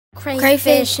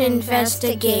Crayfish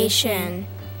investigation.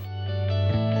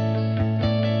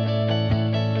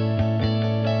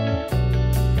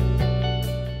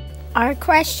 Our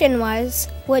question was,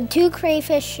 would two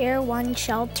crayfish share one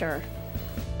shelter?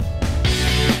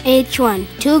 H1.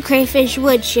 Two crayfish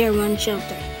would share one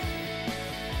shelter.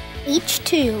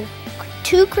 H2.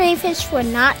 Two crayfish would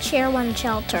not share one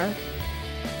shelter.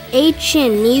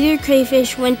 H-N. Neither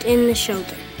crayfish went in the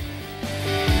shelter.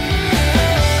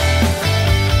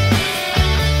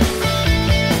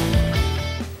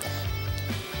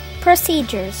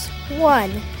 Procedures.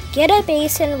 1. Get a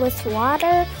basin with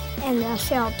water and a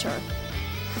shelter.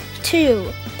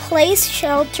 2. Place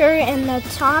shelter in the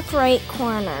top right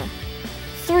corner.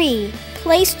 3.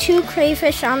 Place two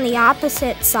crayfish on the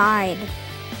opposite side.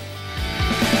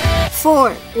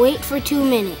 4. Wait for 2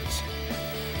 minutes.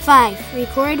 5.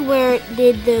 Record where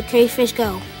did the crayfish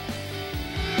go.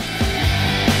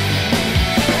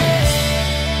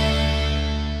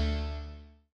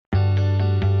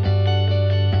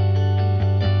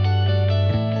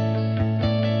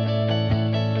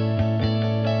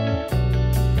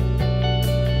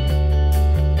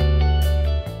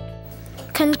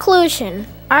 Conclusion.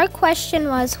 Our question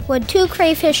was, would two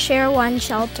crayfish share one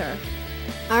shelter?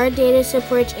 Our data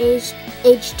supports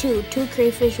H2. Two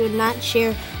crayfish would not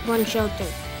share one shelter.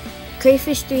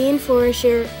 Crayfish 3 and 4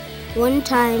 share one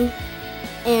time,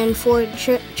 and for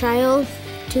trial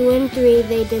 2 and 3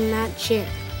 they did not share.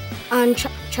 On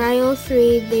trial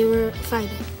 3 they were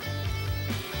fighting.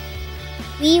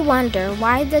 We wonder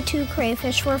why the two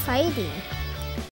crayfish were fighting.